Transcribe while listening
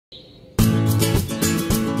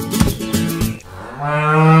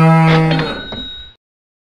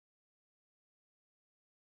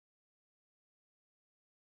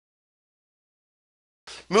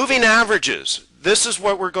Moving averages. This is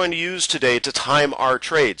what we're going to use today to time our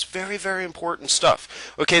trades. Very, very important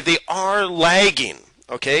stuff. Okay, they are lagging.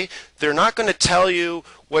 Okay, they're not going to tell you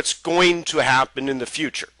what's going to happen in the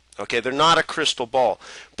future. Okay, they're not a crystal ball,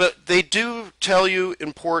 but they do tell you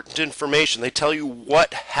important information. They tell you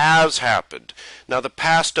what has happened. Now, the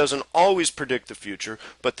past doesn't always predict the future,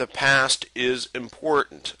 but the past is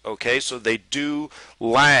important. Okay, so they do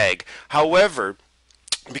lag. However,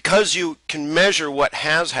 because you can measure what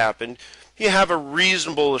has happened, you have a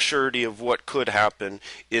reasonable assurity of what could happen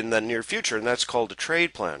in the near future, and that's called a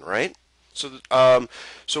trade plan, right? So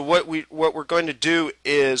what we're going to do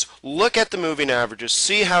is look at the moving averages,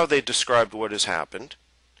 see how they described what has happened.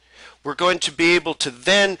 We're going to be able to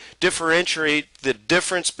then differentiate the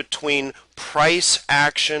difference between price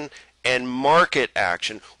action and market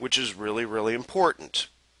action, which is really, really important.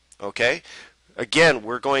 Okay? Again,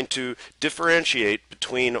 we're going to differentiate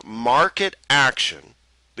between market action,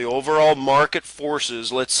 the overall market forces,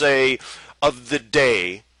 let's say, of the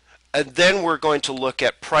day, and then we're going to look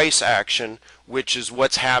at price action, which is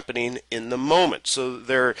what's happening in the moment. So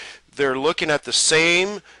they're looking at the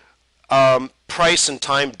same price and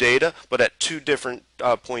time data, but at two different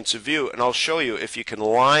points of view. And I'll show you, if you can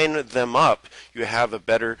line them up, you have a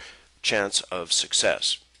better chance of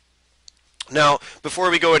success. Now, before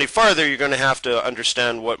we go any farther, you're going to have to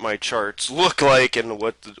understand what my charts look like and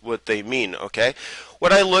what they mean, okay?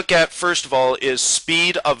 What I look at, first of all, is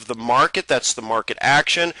speed of the market. That's the market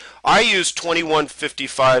action. I use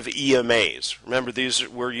 2155 EMAs. Remember,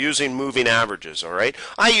 we're using moving averages, all right?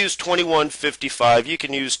 I use 2155. You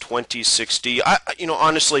can use 2060.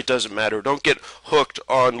 Honestly, it doesn't matter. Don't get hooked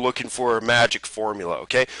on looking for a magic formula,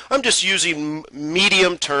 okay? I'm just using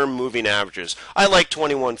medium-term moving averages. I like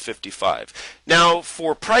 2155. Now,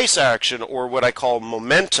 for price action, or what I call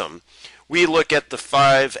momentum, we look at the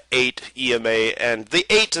 5-8 EMA, and the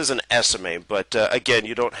 8 is an SMA, but again,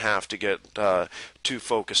 you don't have to get too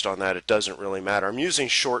focused on that. It doesn't really matter. I'm using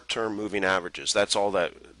short-term moving averages. That's all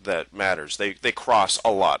that matters. They cross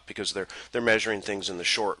a lot because they're measuring things in the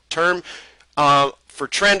short term. For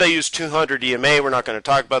trend, I use 200 EMA. We're not going to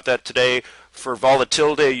talk about that today. For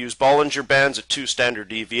volatility, I use Bollinger Bands at 2 standard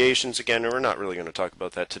deviations. Again, we're not really going to talk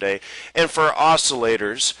about that today. And for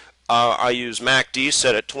oscillators, I use MACD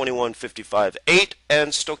set at 2155.8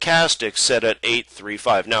 and stochastic set at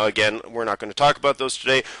 835. Now again, we're not going to talk about those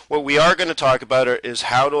today. What we are going to talk about is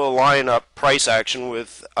how to align up price action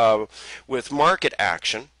with market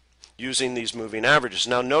action using these moving averages.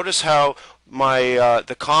 Now notice how my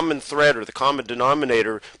the common thread, or the common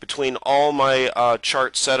denominator between all my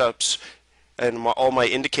chart setups and all my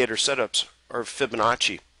indicator setups are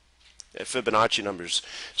Fibonacci numbers.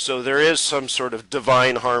 So there is some sort of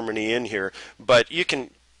divine harmony in here, but you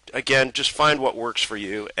can, again, just find what works for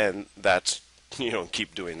you, and that's,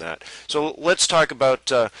 keep doing that. So let's talk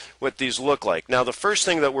about what these look like. Now, the first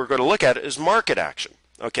thing that we're going to look at is market action,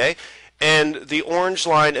 okay? And the orange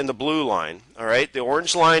line and the blue line, all right? The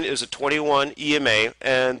orange line is a 21 EMA,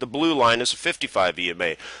 and the blue line is a 55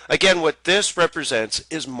 EMA. Again, what this represents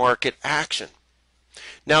is market action.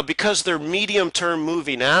 Now, because they're medium-term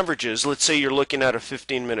moving averages, let's say you're looking at a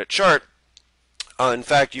 15-minute chart. In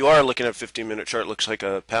fact, you are looking at a 15-minute chart. It looks like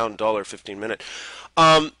a pound-dollar 15-minute.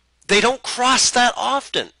 They don't cross that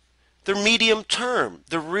often. They're medium-term.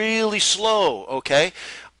 They're really slow, okay?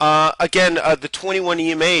 Again, the 21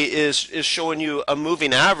 EMA is showing you a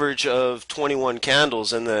moving average of 21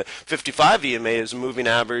 candles, and the 55 EMA is a moving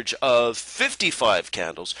average of 55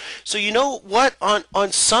 candles. So you know what?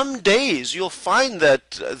 On some days, you'll find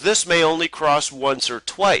that this may only cross once or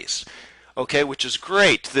twice. Okay, which is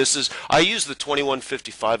great. I use the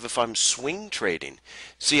 2155 if I'm swing trading.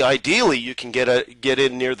 See, ideally you can get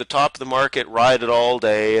in near the top of the market, ride it all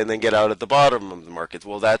day, and then get out at the bottom of the market.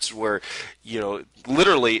 Well, that's where,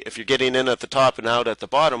 literally, if you're getting in at the top and out at the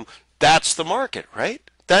bottom, that's the market, right?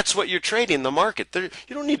 That's what you're trading, the market.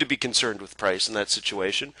 You don't need to be concerned with price in that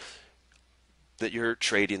situation. That you're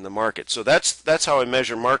trading the market. So that's how I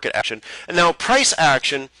measure market action. And now price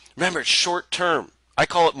action, remember, it's short term. I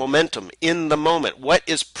call it momentum, in the moment. What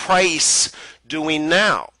is price doing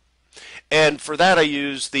now? And for that I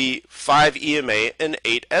use the 5 EMA and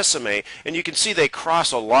 8 SMA, and you can see they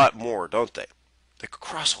cross a lot more, don't they? They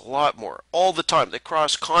cross a lot more all the time. They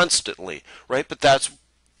cross constantly, right? But that's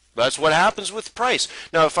what happens with price.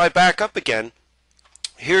 Now if I back up again,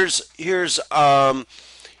 here's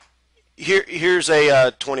here's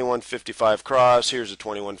a 2155 cross. Here's a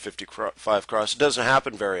 2155 cross. It doesn't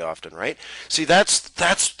happen very often, right? See, that's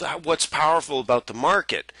what's powerful about the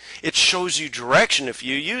market. It shows you direction if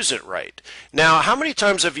you use it right. Now, how many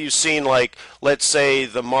times have you seen, like, let's say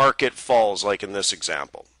the market falls, like in this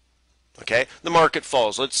example? Okay, the market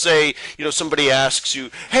falls. Let's say, somebody asks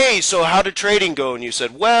you, hey, so how did trading go? And you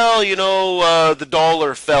said, well, the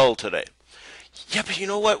dollar fell today. Yeah, but you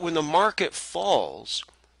know what? When the market falls,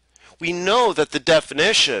 we know that the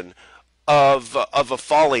definition of a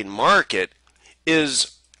falling market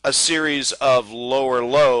is a series of lower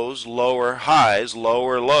lows, lower highs,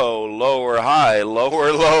 lower low, lower high,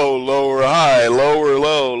 lower low, lower high, lower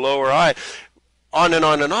low, lower high, on and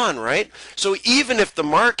on and on, right? So even if the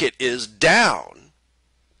market is down,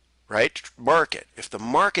 right? If the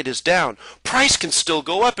market is down, price can still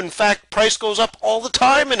go up. In fact, price goes up all the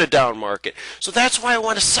time in a down market. So that's why I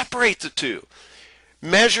want to separate the two.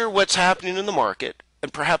 Measure what's happening in the market,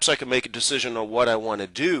 and perhaps I can make a decision on what I want to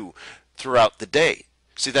do throughout the day.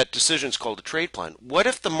 See, that decision is called a trade plan. What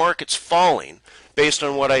if the market's falling based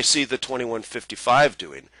on what I see the 2155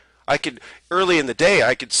 doing? Early in the day,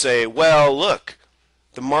 I could say, well, look,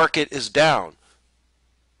 the market is down,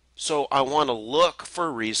 so I want to look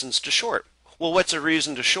for reasons to short. Well, what's a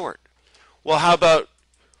reason to short? Well, how about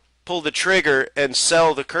pull the trigger and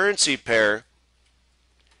sell the currency pair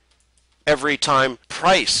every time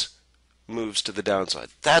price moves to the downside?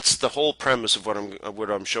 That's the whole premise of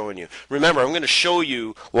what I'm showing you. Remember, I'm going to show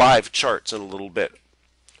you live charts in a little bit.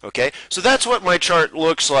 Okay, so that's what my chart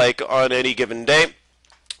looks like on any given day.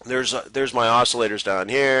 There's my oscillators down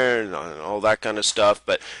here and all that kind of stuff,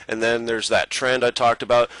 and then there's that trend I talked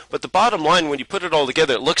about. But the bottom line, when you put it all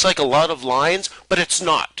together, it looks like a lot of lines, but it's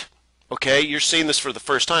not. Okay, you're seeing this for the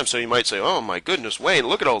first time, so you might say, oh my goodness, Wayne,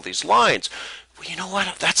 look at all these lines. Well, you know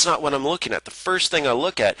what? That's not what I'm looking at. The first thing I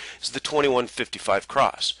look at is the 2155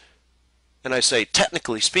 cross. And I say,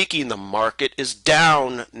 technically speaking, the market is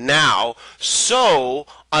down now, so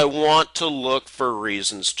I want to look for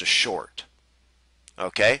reasons to short.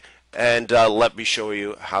 Okay, and let me show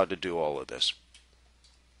you how to do all of this.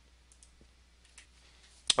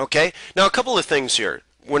 Okay, now a couple of things here.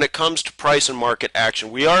 When it comes to price and market action,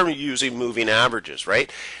 we are using moving averages,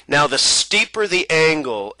 right? Now, the steeper the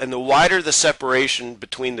angle and the wider the separation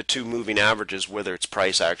between the two moving averages, whether it's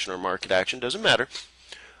price action or market action, doesn't matter.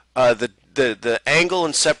 The angle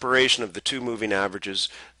and separation of the two moving averages,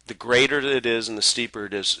 the greater it is and the steeper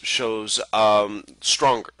it is, shows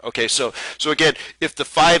stronger. Okay, so again, if the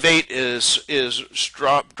 5/8 is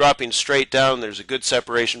dropping straight down, there's a good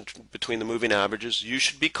separation between the moving averages. You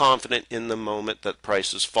should be confident in the moment that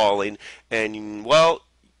price is falling, and well,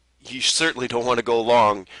 you certainly don't want to go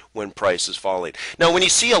long when price is falling. Now, when you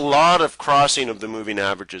see a lot of crossing of the moving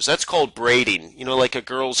averages, that's called braiding. Like a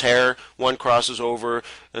girl's hair, one crosses over,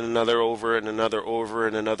 and another over, and another over,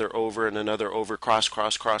 and another over, and another over, cross,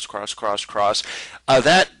 cross, cross, cross, cross, cross.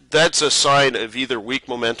 That's a sign of either weak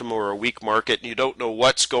momentum or a weak market. You don't know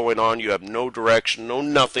what's going on. You have no direction, no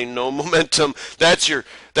nothing, no momentum. That's your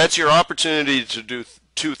opportunity to do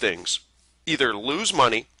two things: either lose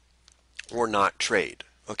money or not trade.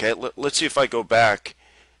 Okay, let's see if I go back.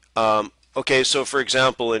 Okay, so for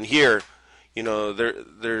example, in here,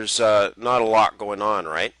 there's not a lot going on,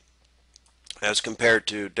 right? As compared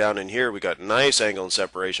to down in here, we got nice angle and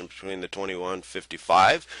separation between the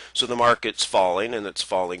 2155. So the market's falling, and it's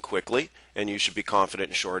falling quickly, and you should be confident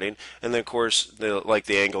in shorting. And then, of course, like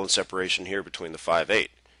the angle and separation here between the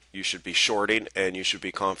 5/8. You should be shorting, and you should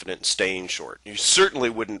be confident in staying short. You certainly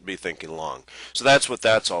wouldn't be thinking long. So that's what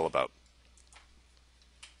that's all about.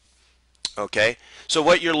 Okay, so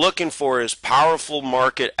what you're looking for is powerful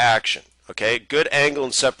market action. Okay, good angle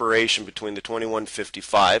and separation between the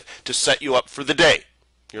 2155 to set you up for the day.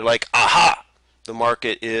 You're like, aha, the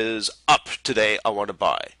market is up today, I want to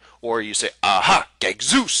buy. Or you say, aha,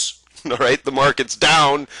 Zeus. All right, the market's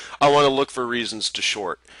down, I want to look for reasons to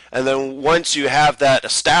short. And then once you have that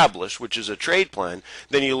established, which is a trade plan,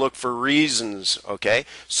 then you look for reasons. Okay,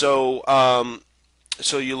 so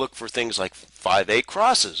you look for things like 5/8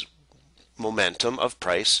 crosses, momentum of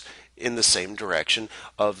price in the same direction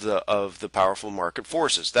of the powerful market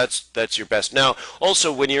forces. That's your best. Now,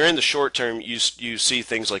 also, when you're in the short term, you see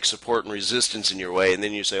things like support and resistance in your way, and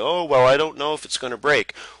then you say, oh, well, I don't know if it's going to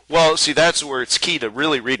break. Well, see, that's where it's key to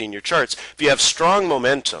really reading your charts. If you have strong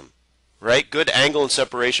momentum, right, good angle and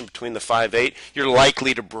separation between the 5/8, you're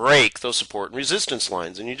likely to break those support and resistance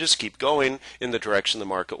lines, and you just keep going in the direction the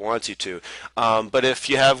market wants you to. But if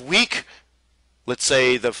you have weak, let's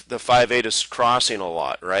say the 5/8 is crossing a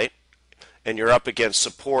lot, right? And you're up against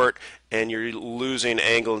support and you're losing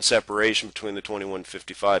angle and separation between the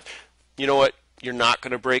 2155. you know what? You're not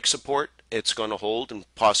going to break support. It's going to hold and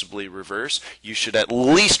possibly reverse. You should at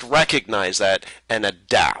least recognize that and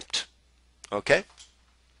adapt. Okay?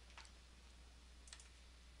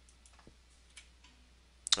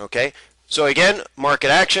 Okay? So again,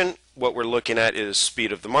 market action, what we're looking at is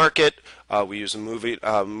speed of the market. We use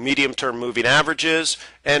medium-term moving averages.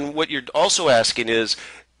 And what you're also asking is,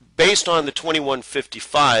 based on the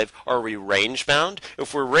 2155, are we range bound?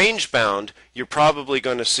 If we're range bound, you're probably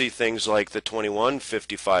going to see things like the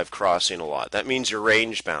 2155 crossing a lot. That means you're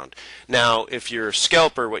range bound. Now, if you're a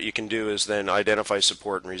scalper, what you can do is then identify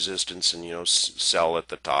support and resistance and, sell at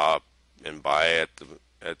the top and buy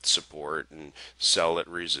at support and sell at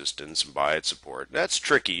resistance and buy at support. That's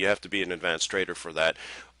tricky. You have to be an advanced trader for that.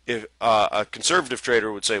 If a conservative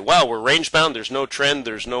trader would say, wow, we're range bound, there's no trend,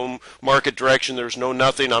 there's no market direction, there's no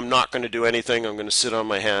nothing, I'm not going to do anything, I'm going to sit on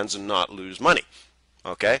my hands and not lose money.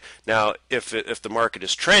 Okay? Now, if the market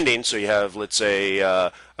is trending, so you have, let's say,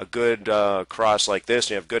 a good cross like this,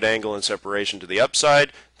 and you have good angle and separation to the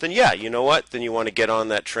upside, then yeah, you know what? Then you want to get on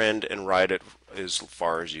that trend and ride it as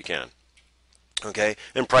far as you can. Okay?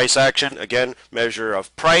 And price action, again, measure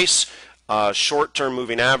of price. Short-term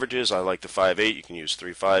moving averages, I like the 5-8, you can use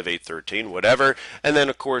 3-5, 8-13, whatever. And then,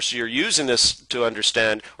 of course, you're using this to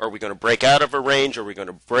understand, are we going to break out of a range? Are we going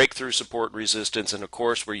to break through support resistance? And, of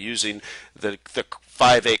course, we're using the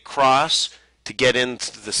 5-8 cross to get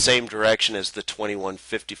into the same direction as the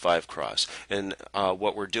 2155 cross. And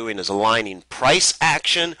what we're doing is aligning price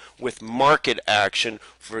action with market action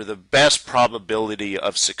for the best probability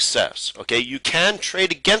of success. Okay, you can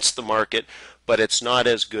trade against the market, but it's not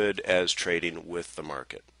as good as trading with the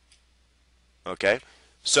market. Okay,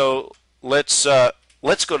 so let's go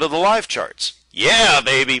to the live charts. Yeah,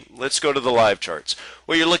 baby, let's go to the live charts.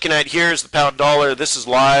 What you're looking at here is the pound dollar. This is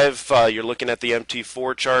live. You're looking at the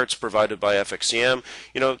MT4 charts provided by FXCM.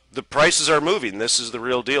 The prices are moving. This is the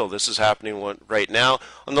real deal. This is happening right now.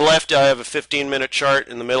 On the left, I have a 15-minute chart.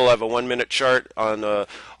 In the middle, I have a 1-minute chart. On the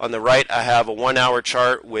right, I have a 1-hour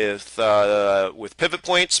chart with pivot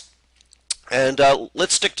points. And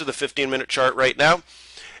let's stick to the 15-minute chart right now.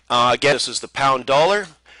 Again, this is the pound dollar.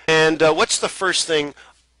 And what's the first thing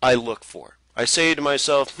I look for? I say to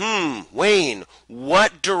myself, Wayne,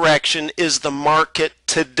 what direction is the market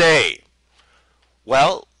today?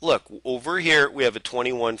 Well, look, over here we have a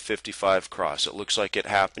 2155 cross. It looks like it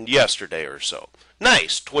happened yesterday or so.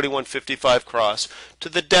 Nice, 2155 cross to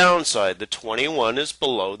the downside. The 21 is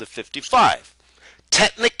below the 55.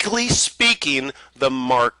 Technically speaking, the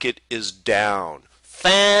market is down.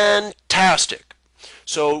 Fantastic.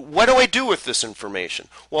 So what do I do with this information?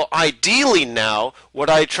 Well, ideally now, what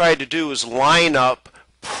I try to do is line up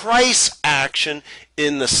price action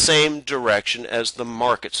in the same direction as the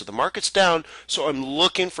market. So the market's down, so I'm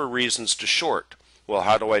looking for reasons to short. Well,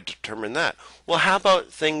 how do I determine that? Well, how about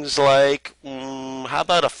things like, how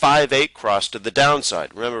about a 5-8 cross to the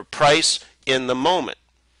downside? Remember, price in the moment.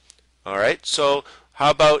 All right, so how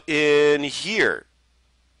about in here?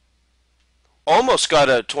 Almost got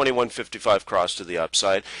a 2155 cross to the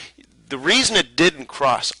upside. The reason it didn't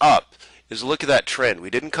cross up is look at that trend.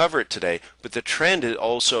 We didn't cover it today, but the trend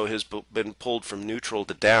also has been pulled from neutral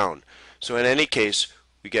to down. So in any case,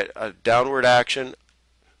 we get a downward action.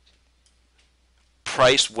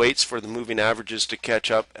 Price waits for the moving averages to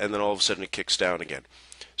catch up, and then all of a sudden it kicks down again.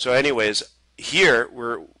 So anyways, here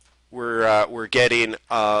we're getting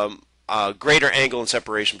a greater angle and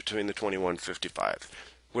separation between the 2155.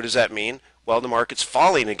 What does that mean? Well, the market's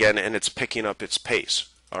falling again and it's picking up its pace.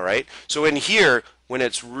 All right. So in here, when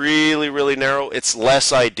it's really, really narrow, it's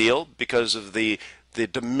less ideal because of the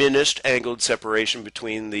diminished angled separation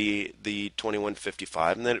between the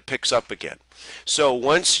 2155, and then it picks up again. So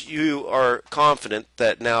once you are confident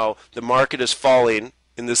that now the market is falling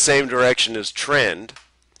in the same direction as trend,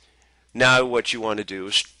 now what you want to do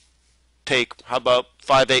is take, how about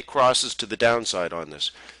 5-8 crosses to the downside on this?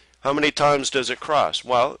 How many times does it cross?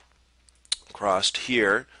 Well, crossed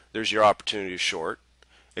here, there's your opportunity to short.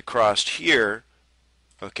 It crossed here,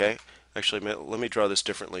 okay, actually let me draw this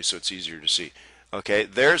differently so it's easier to see. Okay,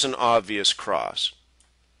 there's an obvious cross,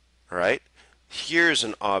 all right? Here's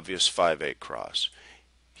an obvious 5-8 cross.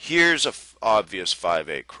 Here's an obvious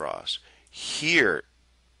 5-8 cross. Here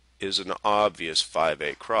is an obvious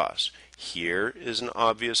 5-8 cross. Here is an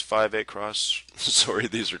obvious 5-8 cross. Sorry,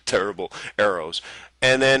 these are terrible arrows.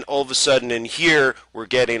 And then all of a sudden in here, we're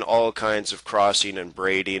getting all kinds of crossing and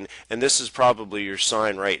braiding. And this is probably your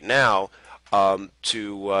sign right now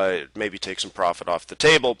to maybe take some profit off the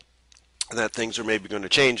table. that things are maybe going to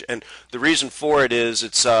change. And the reason for it is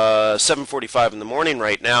it's 7:45 in the morning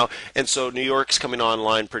right now, and so New York's coming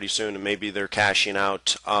online pretty soon, and maybe they're cashing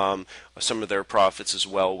out some of their profits as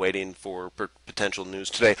well, waiting for potential news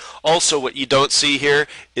today. Also, what you don't see here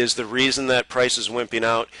is the reason that price is wimping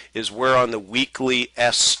out is we're on the weekly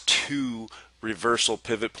S2 reversal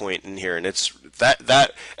pivot point in here, and it's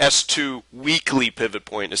that S2 weekly pivot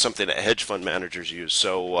point is something that hedge fund managers use.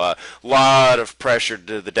 So a lot of pressure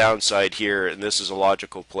to the downside here, and this is a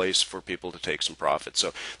logical place for people to take some profit.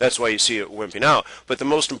 So that's why you see it wimping out. But the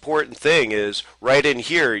most important thing is right in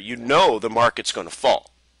here, you know the market's going to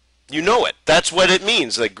fall. You know it. That's what it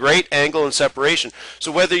means, like great angle and separation.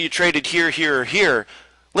 So whether you traded here, here, or here,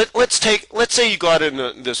 let's say you got in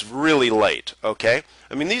this really late, okay?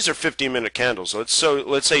 I mean, these are 15-minute candles. So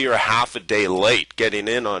let's say you're a half a day late getting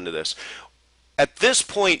in onto this. At this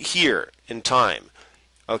point here in time,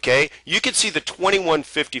 okay, you can see the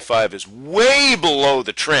 2155 is way below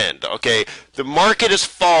the trend, okay? The market is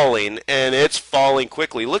falling, and it's falling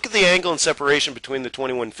quickly. Look at the angle and separation between the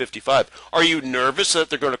 2155. Are you nervous that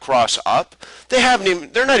they're going to cross up? They're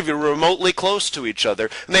not even remotely close to each other,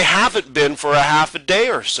 and they haven't been for a half a day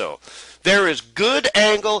or so. There is good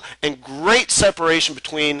angle and great separation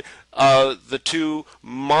between the two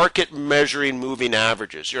market measuring moving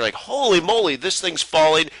averages. You're like, holy moly, this thing's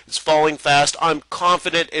falling. It's falling fast. I'm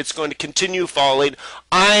confident it's going to continue falling.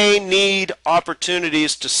 I need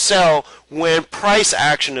opportunities to sell when price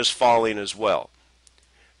action is falling as well.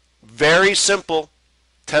 Very simple.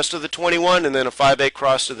 Test of the 21 and then a 5-8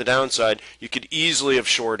 cross to the downside. You could easily have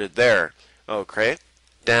shorted there. Okay.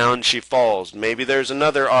 Down she falls. Maybe there's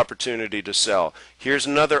another opportunity to sell. Here's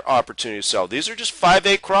another opportunity to sell. These are just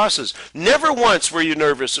 5-8 crosses. Never once were you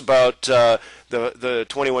nervous about the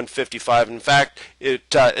 2155. In fact,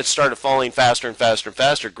 it started falling faster and faster and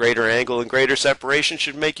faster. Greater angle and greater separation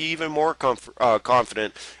should make you even more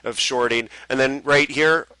confident of shorting. And then right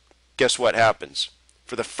here, guess what happens?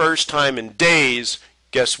 For the first time in days,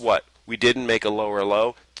 guess what? We didn't make a lower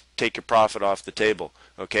low. Take your profit off the table.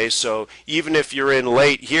 Okay, so even if you're in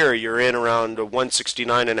late here, you're in around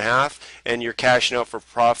 169.5, and you're cashing out for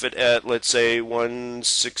profit at, let's say,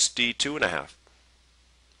 162.5.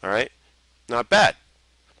 All right, not bad.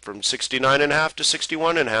 From 69.5 to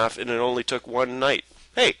 61.5, and it only took one night.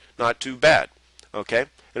 Hey, not too bad. Okay,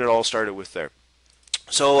 and it all started with there.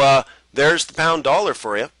 So there's the pound dollar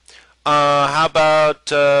for you. How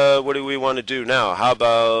about what do we want to do now? How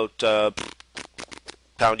about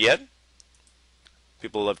pound yen?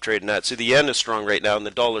 People love trading that. See, the yen is strong right now and the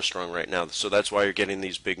dollar is strong right now, so that's why you're getting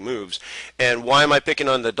these big moves. And why am I picking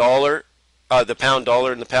on the dollar, the pound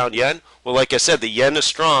dollar and the pound yen? Well, like I said, the yen is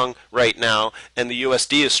strong right now and the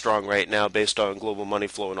USD is strong right now based on global money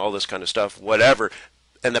flow and all this kind of stuff, whatever.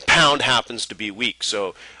 And the pound happens to be weak.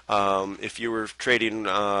 So if you were trading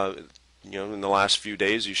in the last few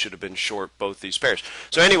days, you should have been short both these pairs.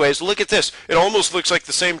 So anyways, look at this. It almost looks like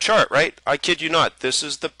the same chart, right? I kid you not. This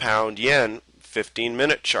is the pound yen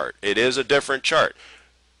 15-minute chart. It is a different chart.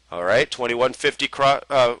 All right,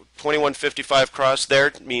 2155 cross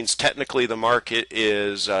there means technically the market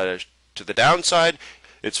is to the downside.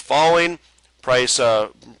 It's falling. Price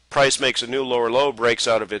makes a new lower low, breaks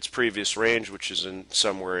out of its previous range, which is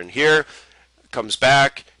somewhere in here, comes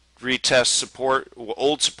back, retests support,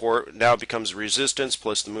 old support, now becomes resistance,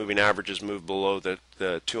 plus the moving averages move below the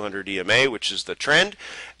 200 EMA, which is the trend.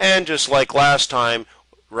 And just like last time,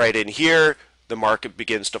 right in here, the market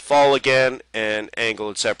begins to fall again, and angle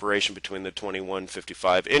and separation between the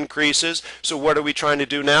 2155 increases. So what are we trying to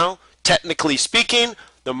do now? Technically speaking,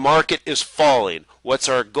 the market is falling. What's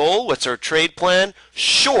our goal? What's our trade plan?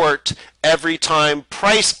 Short every time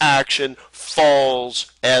price action falls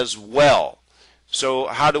as well. So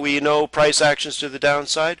how do we know price actions to the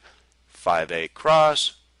downside? 5-8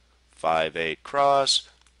 cross, 5-8 cross,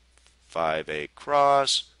 5-8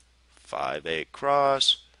 cross, 5-8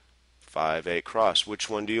 cross, 5-8 cross. Which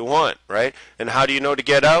one do you want, right? And how do you know to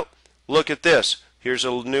get out? Look at this. Here's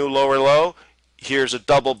a new lower low. Here's a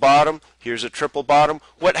double bottom. Here's a triple bottom.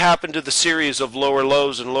 What happened to the series of lower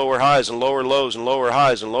lows and lower highs and lower lows and lower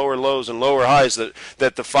highs and lower lows and lower highs that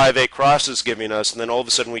the 5-8 cross is giving us? And then all of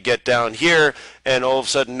a sudden we get down here and all of a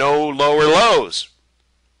sudden no lower lows.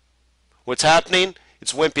 What's happening?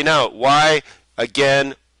 It's wimping out. Why?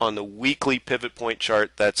 Again, on the weekly pivot point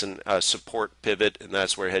chart, that's a support pivot, and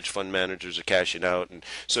that's where hedge fund managers are cashing out. And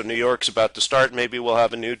so New York's about to start. Maybe we'll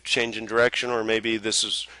have a new change in direction, or maybe this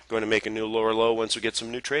is going to make a new lower low once we get some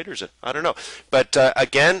new traders in. I don't know. But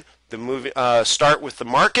again, the start with the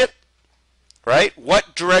market, right?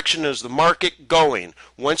 What direction is the market going?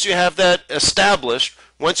 Once you have that established,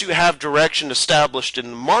 once you have direction established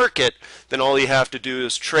in the market, then all you have to do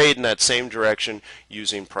is trade in that same direction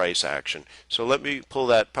using price action. So let me pull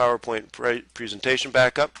that PowerPoint presentation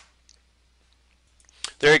back up.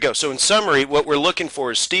 There you go. So in summary, what we're looking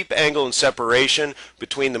for is steep angle and separation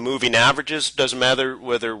between the moving averages. Doesn't matter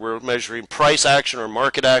whether we're measuring price action or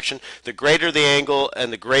market action. The greater the angle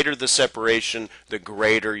and the greater the separation, the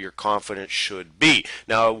greater your confidence should be.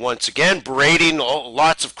 Now, once again, braiding,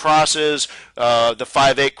 lots of crosses, the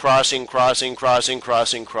 5/8 crossing, crossing, crossing,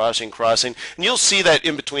 crossing, crossing, crossing. And you'll see that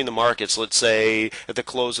in between the markets, let's say at the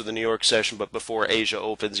close of the New York session, but before Asia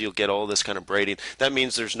opens, you'll get all this kind of braiding. That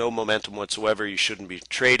means there's no momentum whatsoever. You shouldn't be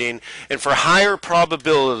trading. And for higher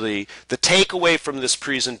probability, the takeaway from this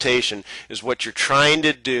presentation is what you're trying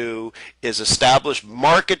to do is establish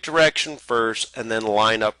market direction first and then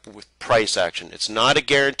line up with price action. It's not a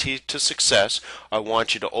guarantee to success. I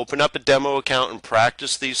want you to open up a demo account and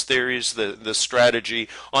practice these theories, the strategy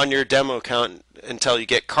on your demo account until you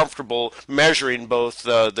get comfortable measuring both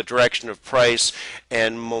the direction of price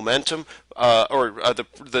and momentum,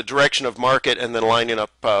 the direction of market, and then lining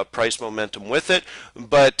up price momentum with it.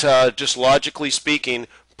 But just logically speaking,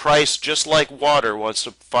 price, just like water, wants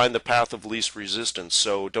to find the path of least resistance.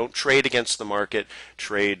 So don't trade against the market,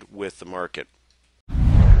 trade with the market.